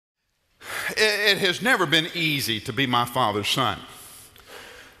It has never been easy to be my father's son.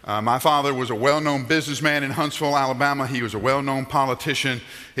 My father was a well-known businessman in Huntsville, Alabama. He was a well-known politician.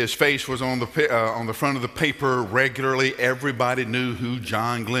 His face was on the front of the paper regularly. Everybody knew who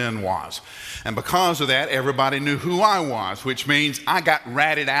John Glenn was. And because of that, everybody knew who I was, which means I got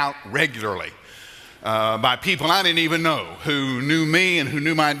ratted out regularly by people I didn't even know, who knew me and who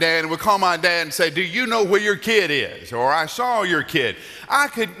knew my dad, and would call my dad and say, "Do you know where your kid is?" Or, "I saw your kid." I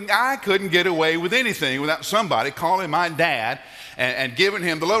couldn't get away with anything without somebody calling my dad and giving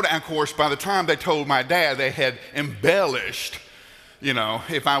him the lowdown. Of course, by the time they told my dad, they had embellished, you know,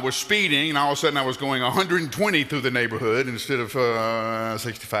 if I was speeding and all of a sudden I was going 120 through the neighborhood instead of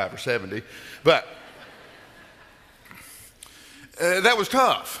 65 or 70. But that was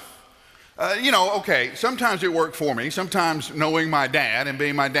tough. Okay, sometimes it worked for me. Sometimes knowing my dad and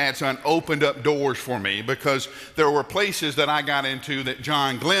being my dad's son opened up doors for me, because there were places that I got into that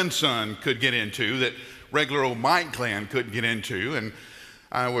John Glenn's son could get into that regular old Mike Glenn couldn't get into, and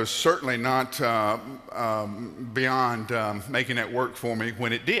I was certainly not beyond making it work for me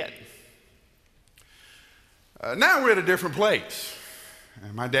when it did. Now we're at a different place.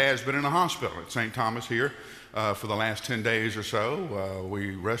 And my dad's been in a hospital at St. Thomas here for the last 10 days or so.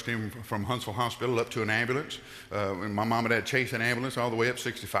 We rushed him from Huntsville Hospital up to an ambulance. And my mom and dad chased an ambulance all the way up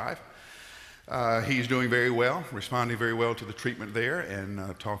 65. He's doing very well, responding very well to the treatment there,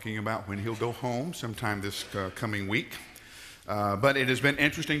 and talking about when he'll go home sometime this coming week. But it has been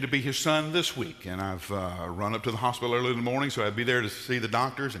interesting to be his son this week, and I've run up to the hospital early in the morning, so I'd be there to see the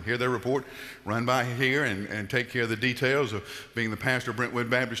doctors and hear their report, run by here and take care of the details of being the pastor of Brentwood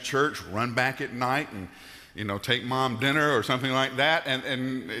Baptist Church, run back at night and, take mom dinner or something like that.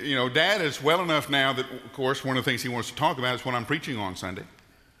 And Dad is well enough now that, of course, one of the things he wants to talk about is what I'm preaching on Sunday.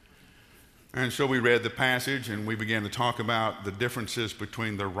 And so we read the passage and we began to talk about the differences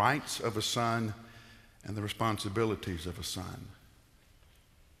between the rights of a son and the responsibilities of a son.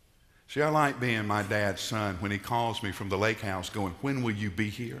 See, I like being my dad's son when he calls me from the lake house going, "When will you be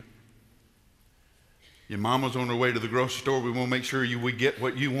here? Your mama's on her way to the grocery store. We want to make sure we get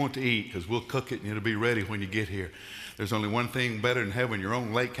what you want to eat, because we'll cook it and it'll be ready when you get here." There's only one thing better than having your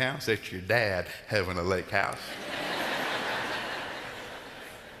own lake house. That's your dad having a lake house.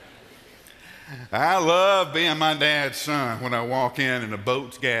 I love being my dad's son when I walk in and the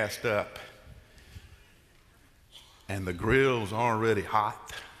boat's gassed up and the grill's already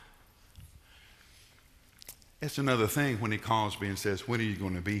hot. It's another thing when he calls me and says, "When are you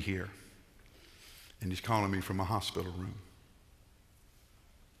going to be here?" And he's calling me from a hospital room.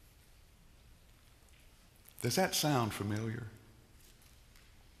 Does that sound familiar?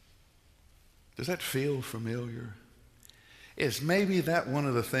 Does that feel familiar? Is maybe that one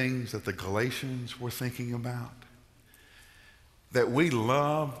of the things that the Galatians were thinking about? That we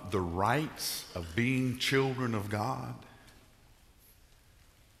love the rights of being children of God.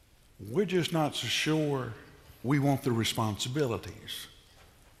 We're just not so sure we want the responsibilities.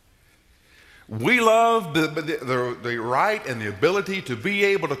 We love the right and the ability to be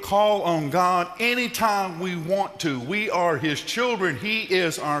able to call on God anytime we want to. We are His children. He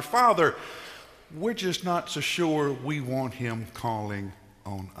is our Father. We're just not so sure we want Him calling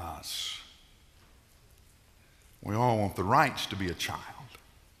on us. We all want the rights to be a child.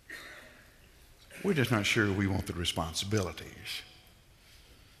 We're just not sure we want the responsibilities.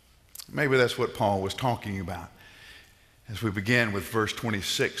 Maybe that's what Paul was talking about as we begin with verse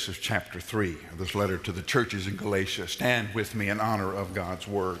 26 of chapter 3 of this letter to the churches in Galatia. Stand with me in honor of God's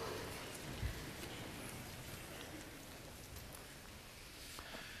word.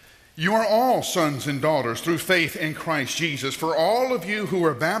 You are all sons and daughters through faith in Christ Jesus. For all of you who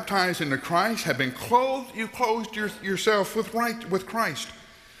are baptized into Christ have been clothed, you clothed yourself with Christ.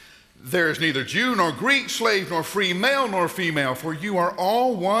 There is neither Jew nor Greek, slave nor free, male nor female, for you are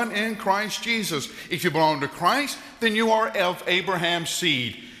all one in Christ Jesus. If you belong to Christ, then you are of Abraham's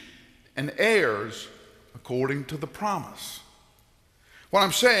seed and heirs according to the promise. What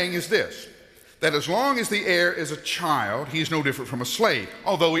I'm saying is this, that as long as the heir is a child, he is no different from a slave,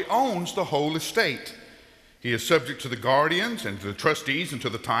 although he owns the whole estate. He is subject to the guardians and to the trustees and to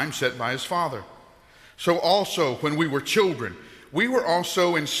the time set by his father. So also, when we were children, we were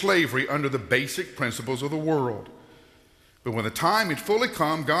also in slavery under the basic principles of the world. But when the time had fully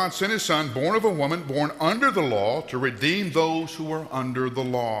come, God sent His Son, born of a woman, born under the law, to redeem those who were under the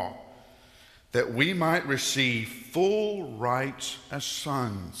law, that we might receive full rights as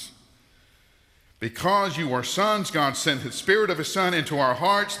sons. Because you are sons, God sent the Spirit of His Son into our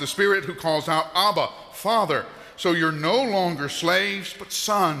hearts, the Spirit who calls out, Abba, Father. So you're no longer slaves, but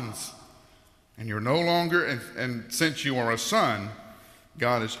sons. And you're no longer, and since you are a son,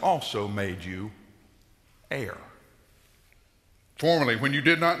 God has also made you heir. Formerly, when you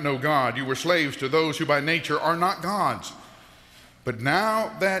did not know God, you were slaves to those who by nature are not gods. But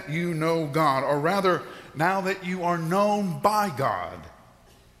now that you know God, or rather, now that you are known by God,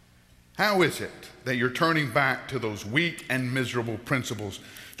 how is it that you're turning back to those weak and miserable principles?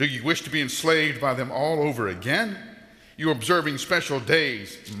 Do you wish to be enslaved by them all over again? You're observing special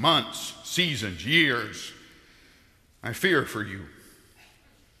days, months, seasons, years. I fear for you.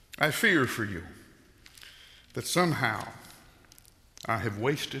 I fear for you that somehow I have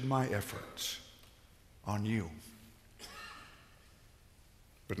wasted my efforts on you.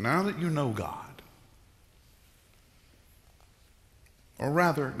 But now that you know God, or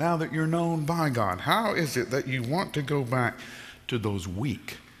rather, now that you're known by God, how is it that you want to go back to those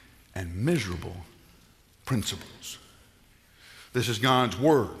weak and miserable principles? This is God's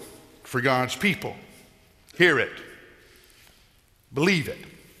word for God's people. Hear it, believe it,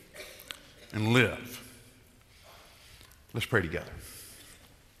 and live. Let's pray together.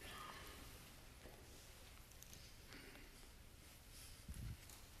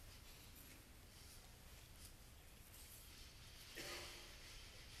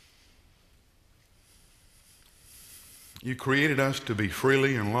 You created us to be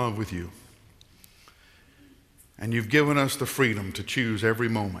freely in love with you. And you've given us the freedom to choose every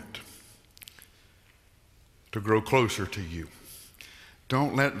moment to grow closer to you.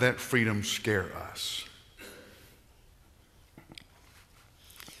 Don't let that freedom scare us.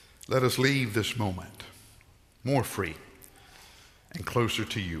 Let us leave this moment more free and closer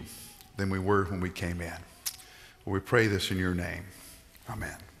to you than we were when we came in. We pray this in your name.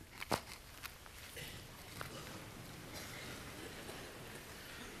 Amen.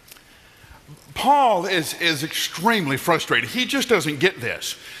 Paul is extremely frustrated. He just doesn't get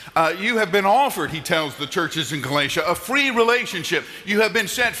this. You have been offered, he tells the churches in Galatia, a free relationship. You have been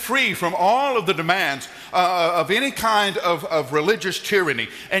set free from all of the demands of any kind of religious tyranny.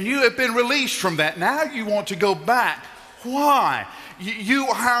 And you have been released from that. Now you want to go back. Why?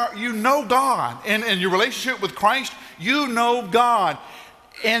 You know God. And in your relationship with Christ, you know God.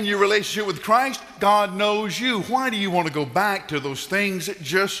 In your relationship with Christ, God knows you. Why do you want to go back to those things that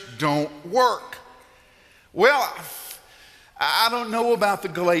just don't work? Well, I don't know about the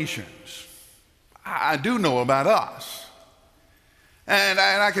Galatians. I do know about us. And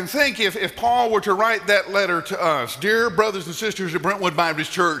I can think if Paul were to write that letter to us, dear brothers and sisters at Brentwood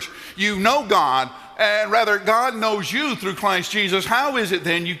Baptist Church, you know God, and rather God knows you through Christ Jesus, how is it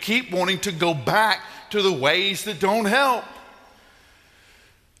then you keep wanting to go back to the ways that don't help?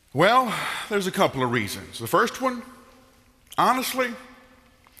 Well, there's a couple of reasons. The first one, honestly,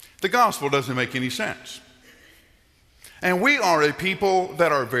 the gospel doesn't make any sense. And we are a people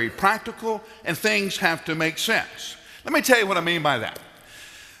that are very practical, and things have to make sense. Let me tell you what I mean by that.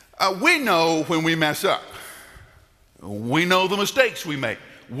 We know when we mess up. We know the mistakes we make.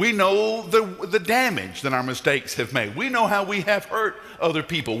 We know the damage that our mistakes have made. We know how we have hurt other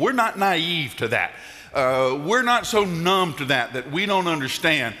people. We're not naive to that. We're not so numb to that we don't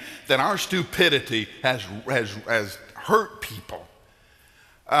understand that our stupidity has hurt people.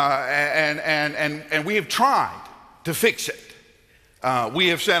 And we have tried to fix it. We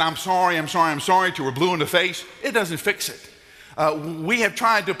have said, I'm sorry, till we're blue in the face. It doesn't fix it. We have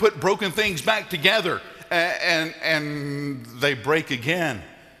tried to put broken things back together, and they break again.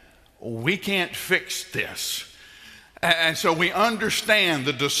 We can't fix this. And so we understand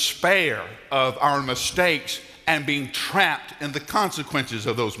the despair of our mistakes and being trapped in the consequences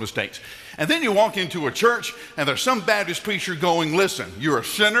of those mistakes. And then you walk into a church and there's some Baptist preacher going, listen, you're a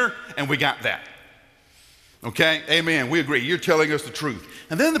sinner and we got that. Okay, amen, we agree, you're telling us the truth.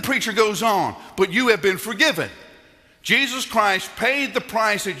 And then the preacher goes on, but you have been forgiven. Jesus Christ paid the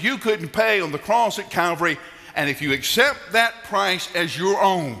price that you couldn't pay on the cross at Calvary, and if you accept that price as your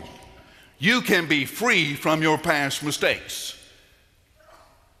own, you can be free from your past mistakes.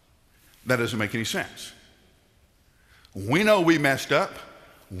 That doesn't make any sense. We know we messed up.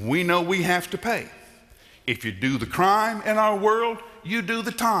 We know we have to pay. If you do the crime in our world, you do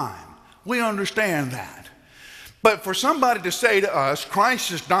the time. We understand that. But for somebody to say to us, Christ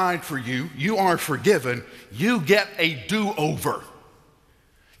has died for you, you are forgiven, you get a do-over.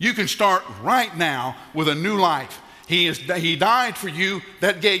 You can start right now with a new life. He died for you.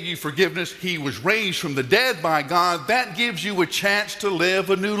 That gave you forgiveness. He was raised from the dead by God. That gives you a chance to live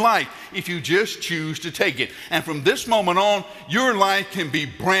a new life if you just choose to take it. And from this moment on, your life can be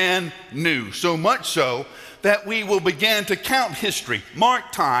brand new. So much so that we will begin to count history,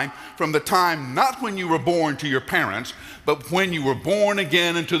 mark time from the time not when you were born to your parents, but when you were born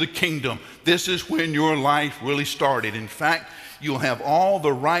again into the kingdom. This is when your life really started. In fact, You'll have all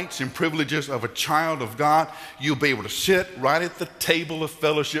the rights and privileges of a child of God. You'll be able to sit right at the table of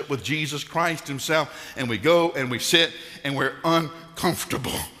fellowship with Jesus Christ himself. And we go and we sit and we're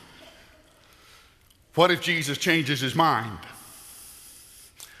uncomfortable. What if Jesus changes his mind?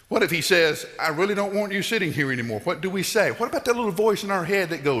 What if he says, I really don't want you sitting here anymore? What do we say? What about that little voice in our head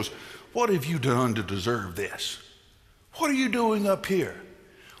that goes, what have you done to deserve this? What are you doing up here?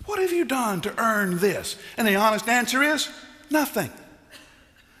 What have you done to earn this? And the honest answer is nothing.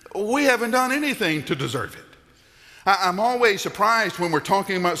 We haven't done anything to deserve it. I'm always surprised when we're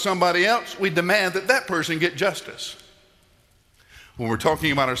talking about somebody else, we demand that that person get justice. When we're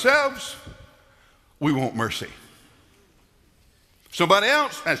talking about ourselves, we want mercy. Somebody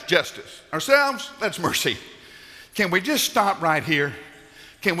else, that's justice. Ourselves, that's mercy. Can we just stop right here?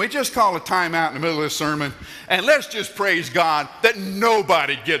 Can we just call a timeout in the middle of this sermon and let's just praise God that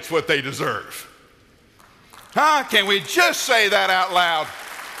nobody gets what they deserve? Huh? Can we just say that out loud?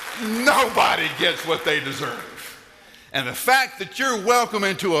 Nobody gets what they deserve. And the fact that you're welcome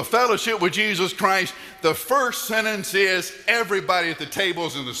into a fellowship with Jesus Christ, the first sentence is everybody at the table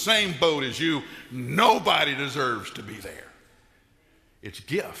is in the same boat as you. Nobody deserves to be there. It's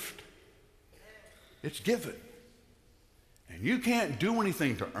gift. It's given. And you can't do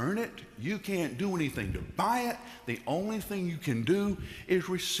anything to earn it. You can't do anything to buy it. The only thing you can do is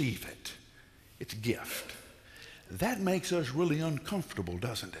receive it. It's a gift. That makes us really uncomfortable,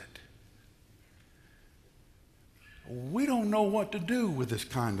 doesn't it? We don't know what to do with this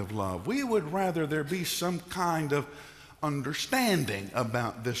kind of love. We would rather there be some kind of understanding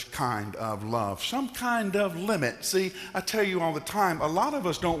about this kind of love, some kind of limit. See, I tell you all the time, a lot of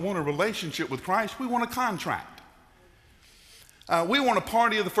us don't want a relationship with Christ. We want a contract. We want a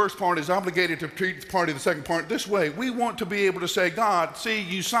party of the first part is obligated to treat the party of the second part this way. We want to be able to say, God, see,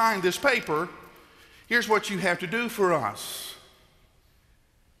 you signed this paper. Here's what you have to do for us.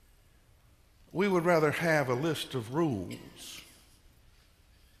 We would rather have a list of rules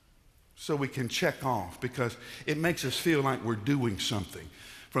so we can check off because it makes us feel like we're doing something.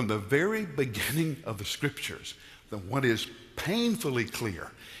 From the very beginning of the scriptures, what is painfully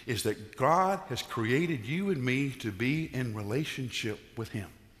clear is that God has created you and me to be in relationship with him.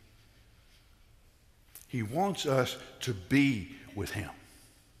 He wants us to be with him.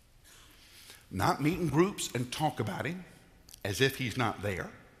 Not meet in groups and talk about him as if he's not there.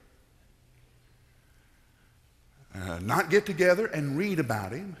 Not get together and read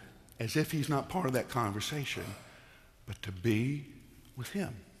about him as if he's not part of that conversation, but to be with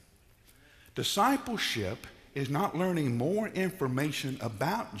him. Discipleship is not learning more information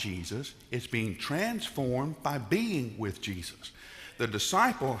about Jesus. It's being transformed by being with Jesus. The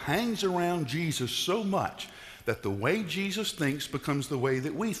disciple hangs around Jesus so much that the way Jesus thinks becomes the way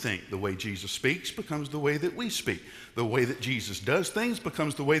that we think. The way Jesus speaks becomes the way that we speak. The way that Jesus does things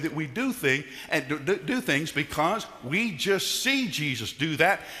becomes the way that we do things because we just see Jesus do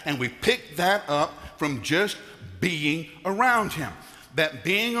that and we pick that up from just being around him. That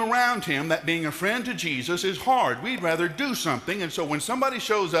being around him, that being a friend to Jesus is hard. We'd rather do something. And so when somebody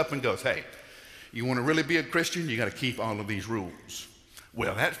shows up and goes, hey, you want to really be a Christian, you got to keep all of these rules.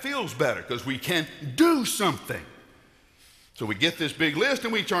 Well, that feels better because we can do something. So we get this big list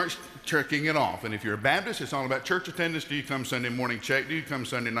and we start checking it off. And if you're a Baptist, it's all about church attendance. Do you come Sunday morning? Check. Do you come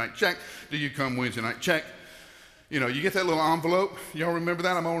Sunday night? Check. Do you come Wednesday night? Check. You know, you get that little envelope. Y'all remember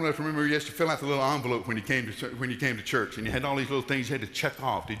that? I'm old enough to remember you used to fill out the little envelope when you came to church, and you had all these little things you had to check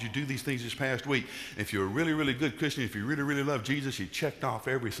off. Did you do these things this past week? If you're a really, really good Christian, if you really, really love Jesus, you checked off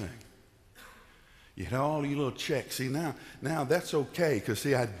everything. You had all your little checks. See, now that's okay because,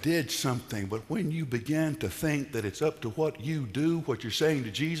 see, I did something. But when you begin to think that it's up to what you do, what you're saying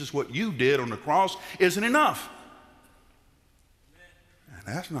to Jesus, what you did on the cross isn't enough. And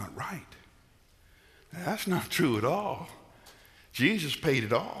that's not right. That's not true at all. Jesus paid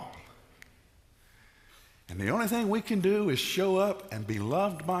it all. And the only thing we can do is show up and be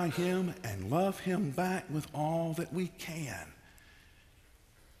loved by him and love him back with all that we can.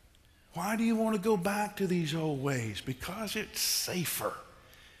 Why do you want to go back to these old ways? Because it's safer.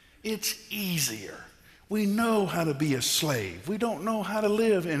 It's easier. We know how to be a slave. We don't know how to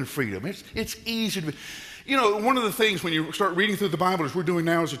live in freedom. It's easier to be. You know, one of the things when you start reading through the Bible, as we're doing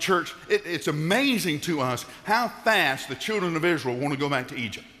now as a church, it's amazing to us how fast the children of Israel want to go back to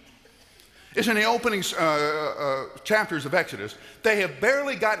Egypt. It's in the opening chapters of Exodus. They have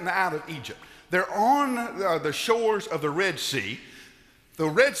barely gotten out of Egypt. They're on the shores of the Red Sea. The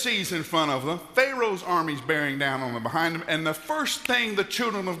Red Sea's in front of them. Pharaoh's army's bearing down on them behind them. And the first thing the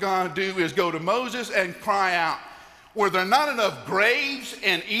children of God do is go to Moses and cry out, were there not enough graves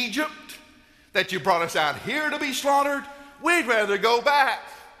in Egypt that you brought us out here to be slaughtered? We'd rather go back.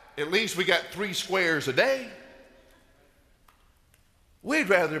 At least we got 3 squares a day. We'd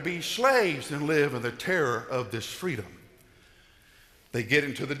rather be slaves than live in the terror of this freedom. They get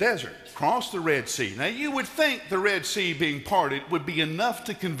into the desert, cross the Red Sea. Now, you would think the Red Sea being parted would be enough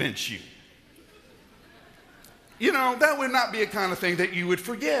to convince you. You know, that would not be a kind of thing that you would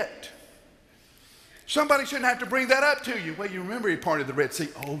forget. Somebody shouldn't have to bring that up to you. Well, you remember he parted the Red Sea.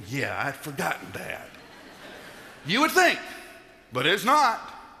 Oh, yeah, I'd forgotten that. You would think, but it's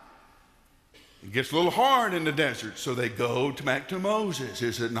not. It gets a little hard in the desert, so they go back to Moses.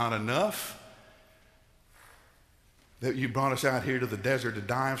 Is it not enough that you brought us out here to the desert to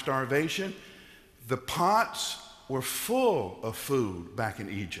die of starvation? The pots were full of food back in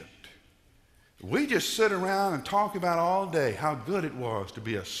Egypt. We just sit around and talk about all day how good it was to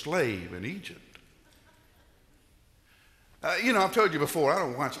be a slave in Egypt. You know, I've told you before, I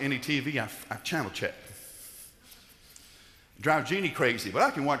don't watch any TV. I channel check. Drive Jeannie crazy, but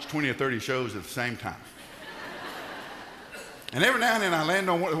I can watch 20 or 30 shows at the same time. And every now and then I land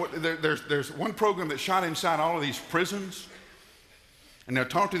on there's one program that's shot inside all of these prisons, and they'll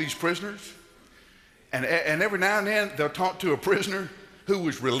talk to these prisoners, and every now and then they'll talk to a prisoner who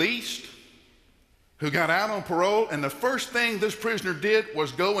was released, who got out on parole, and the first thing this prisoner did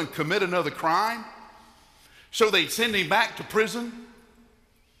was go and commit another crime, so they'd send him back to prison.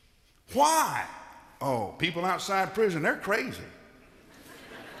 Why? Oh, people outside prison, they're crazy.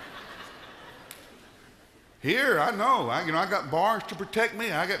 Here, I know. I got bars to protect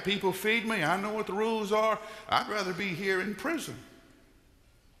me. I got people feed me. I know what the rules are. I'd rather be here in prison.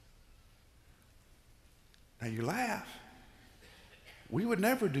 Now you laugh. We would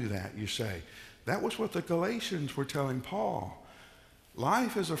never do that, you say. That was what the Galatians were telling Paul.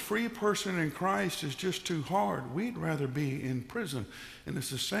 Life as a free person in Christ is just too hard. We'd rather be in prison. And it's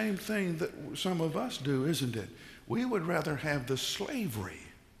the same thing that some of us do, isn't it? We would rather have the slavery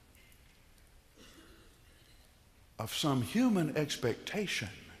of some human expectation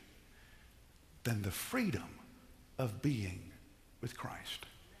than the freedom of being with Christ.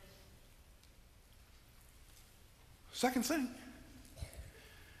 Second thing,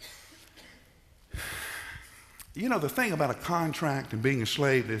 you know, the thing about a contract and being a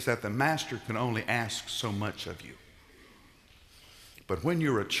slave is that the master can only ask so much of you. But when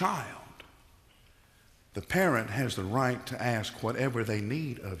you're a child, the parent has the right to ask whatever they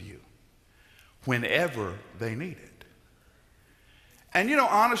need of you, whenever they need it. And you know,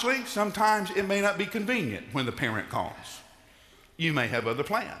 honestly, sometimes it may not be convenient when the parent calls. You may have other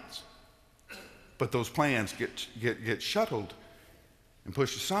plans, but those plans get shuttled and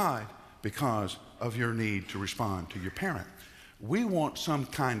pushed aside because of your need to respond to your parent. We want some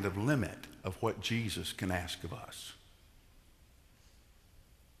kind of limit of what Jesus can ask of us.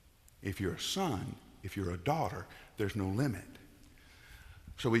 If you're a son, if you're a daughter, there's no limit.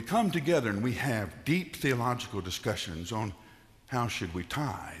 So we come together and we have deep theological discussions on how should we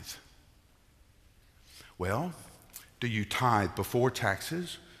tithe. Well, do you tithe before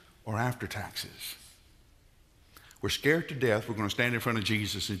taxes or after taxes? We're scared to death. We're going to stand in front of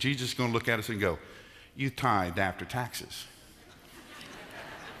Jesus, and Jesus is going to look at us and go, you tithed after taxes.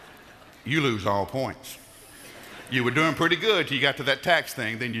 You lose all points. You were doing pretty good till you got to that tax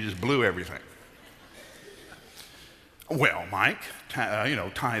thing, then you just blew everything. Well, Mike,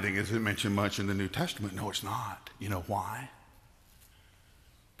 tithing isn't mentioned much in the New Testament. No, it's not. You know why?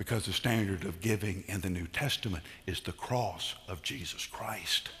 Because the standard of giving in the New Testament is the cross of Jesus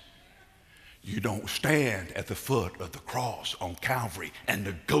Christ. You don't stand at the foot of the cross on Calvary and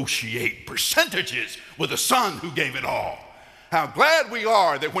negotiate percentages with the Son who gave it all. How glad we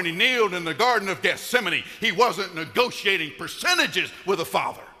are that when he kneeled in the Garden of Gethsemane, he wasn't negotiating percentages with the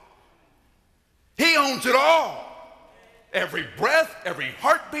Father. He owns it all. Every breath, every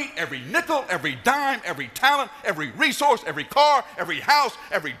heartbeat, every nickel, every dime, every talent, every resource, every car, every house,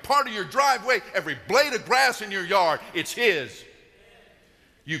 every part of your driveway, every blade of grass in your yard, it's his.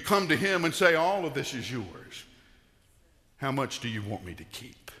 You come to him and say, all of this is yours. How much do you want me to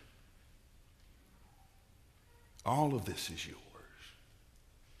keep? All of this is yours.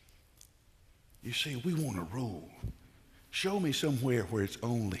 You see, we want a rule. Show me somewhere where it's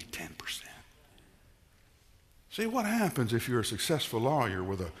only 10%. See, what happens if you're a successful lawyer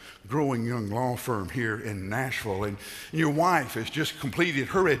with a growing young law firm here in Nashville, and your wife has just completed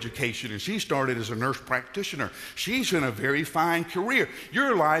her education and she started as a nurse practitioner. She's in a very fine career.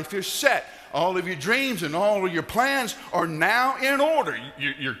 Your life is set. All of your dreams and all of your plans are now in order.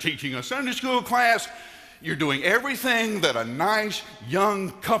 You're teaching a Sunday school class. You're doing everything that a nice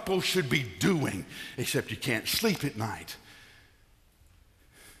young couple should be doing, except you can't sleep at night.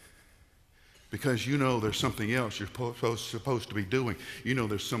 Because you know there's something else you're supposed to be doing. You know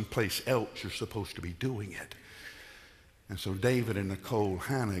there's someplace else you're supposed to be doing it. And so David and Nicole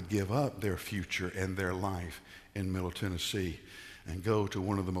Hannah give up their future and their life in Middle Tennessee and go to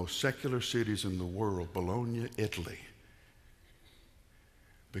one of the most secular cities in the world, Bologna, Italy.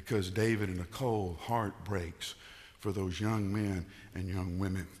 Because David and Nicole heart breaks for those young men and young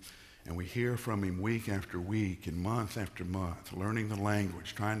women. And we hear from him week after week and month after month, learning the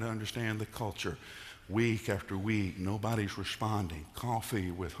language, trying to understand the culture. Week after week, nobody's responding.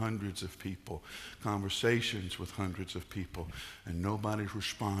 Coffee with hundreds of people, conversations with hundreds of people, and nobody's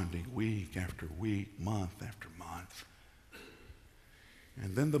responding week after week, month after month.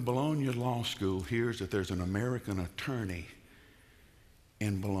 And then the Bologna Law School hears that there's an American attorney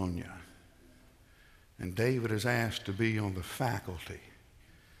in Bologna. And David is asked to be on the faculty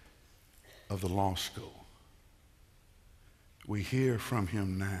of the law school. We hear from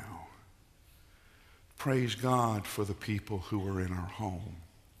him now. Praise God for the people who are in our home,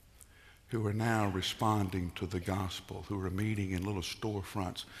 who are now responding to the gospel, who are meeting in little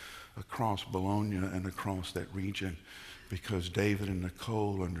storefronts across Bologna and across that region, because David and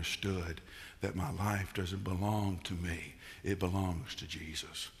Nicole understood that my life doesn't belong to me. It belongs to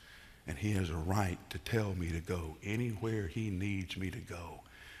Jesus. And he has a right to tell me to go anywhere he needs me to go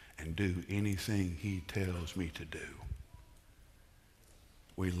and do anything he tells me to do.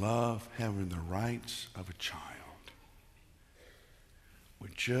 We love having the rights of a child. We're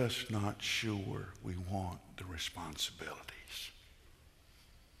just not sure we want the responsibilities.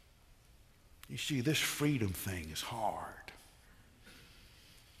 You see, this freedom thing is hard.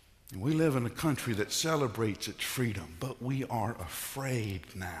 And we live in a country that celebrates its freedom, but we are afraid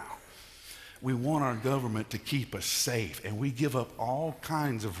now. We want our government to keep us safe, and we give up all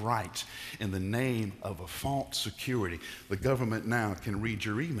kinds of rights in the name of a false security. The government now can read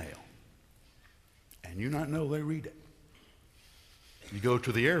your email, and you not know they read it. You go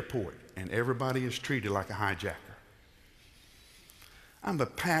to the airport, and everybody is treated like a hijacker. I'm the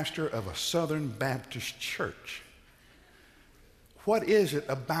pastor of a Southern Baptist church. What is it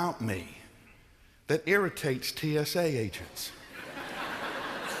about me that irritates TSA agents?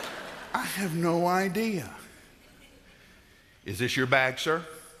 I have no idea. Is this your bag, sir?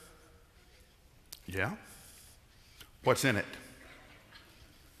 Yeah. What's in it?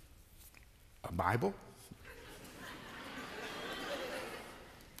 A Bible?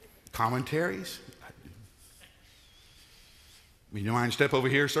 Commentaries? You mind step over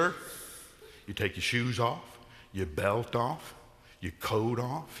here, sir? You take your shoes off, your belt off, your coat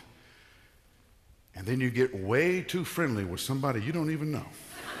off, and then you get way too friendly with somebody you don't even know.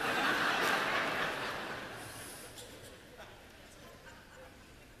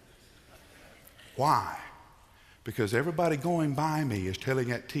 Why? Because everybody going by me is telling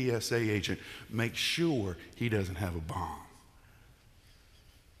that TSA agent, make sure he doesn't have a bomb.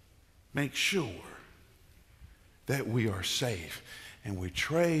 Make sure that we are safe, and we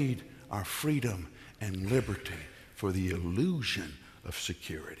trade our freedom and liberty for the illusion of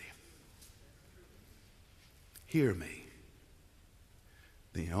security. Hear me.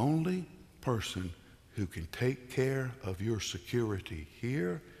 The only person who can take care of your security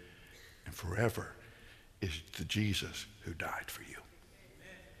here and forever is the Jesus who died for you.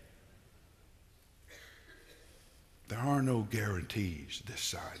 There are no guarantees this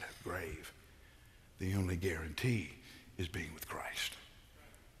side of the grave. The only guarantee is being with Christ.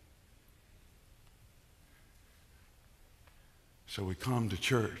 So we come to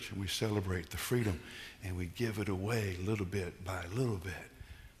church and we celebrate the freedom, and we give it away little bit by little bit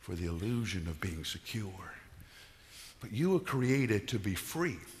for the illusion of being secure. But you were created to be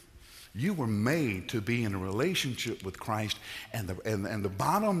free. You were made to be in a relationship with Christ, and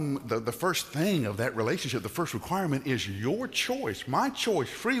the first thing of that relationship, the first requirement is your choice, my choice,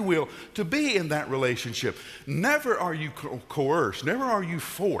 free will to be in that relationship. Never are you coerced, never are you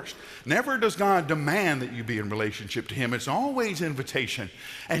forced, never does God demand that you be in relationship to him. It's always invitation,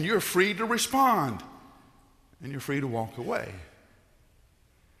 and you're free to respond, and you're free to walk away.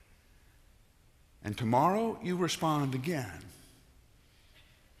 And tomorrow you respond again.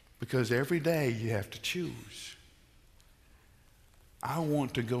 Because every day you have to choose. I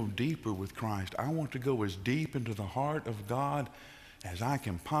want to go deeper with Christ. I want to go as deep into the heart of God as I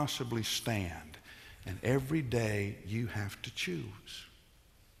can possibly stand. And every day you have to choose.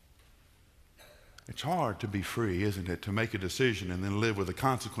 It's hard to be free, isn't it? To make a decision and then live with the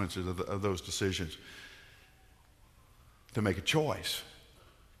consequences of those decisions. To make a choice.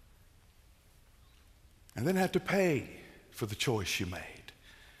 And then have to pay for the choice you made.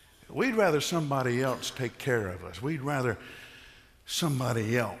 We'd rather somebody else take care of us. We'd rather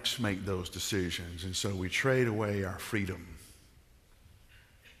somebody else make those decisions. And so we trade away our freedom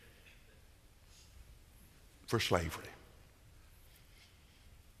for slavery.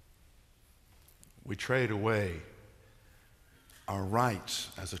 We trade away our rights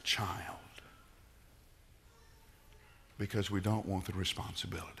as a child because we don't want the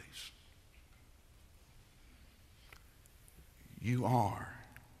responsibilities. You are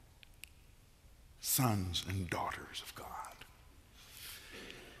sons and daughters of God.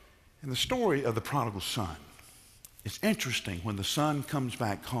 In the story of the prodigal son, it's interesting when the son comes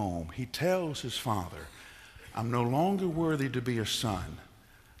back home, he tells his father, I'm no longer worthy to be a son.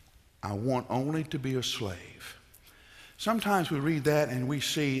 I want only to be a slave. Sometimes we read that and we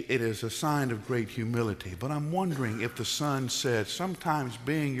see it as a sign of great humility, but I'm wondering if the son said, sometimes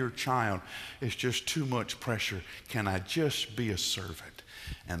being your child is just too much pressure. Can I just be a servant?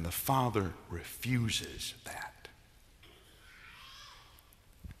 And the father refuses that.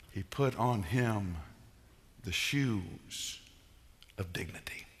 He put on him the shoes of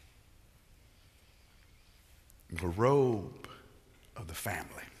dignity, the robe of the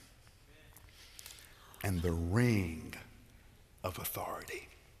family, and the ring of authority.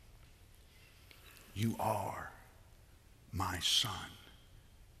 You are my son,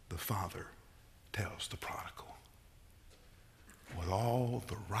 the father tells the prodigal, with all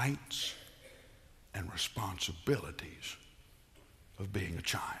the rights and responsibilities of being a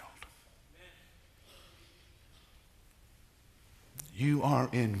child. You are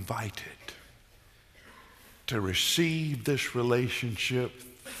invited to receive this relationship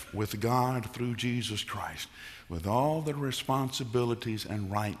with God through Jesus Christ, with all the responsibilities and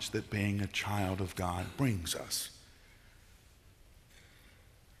rights that being a child of God brings us.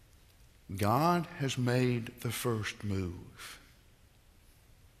 God has made the first move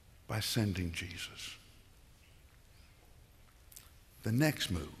by sending Jesus. The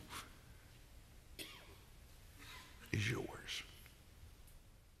next move is yours.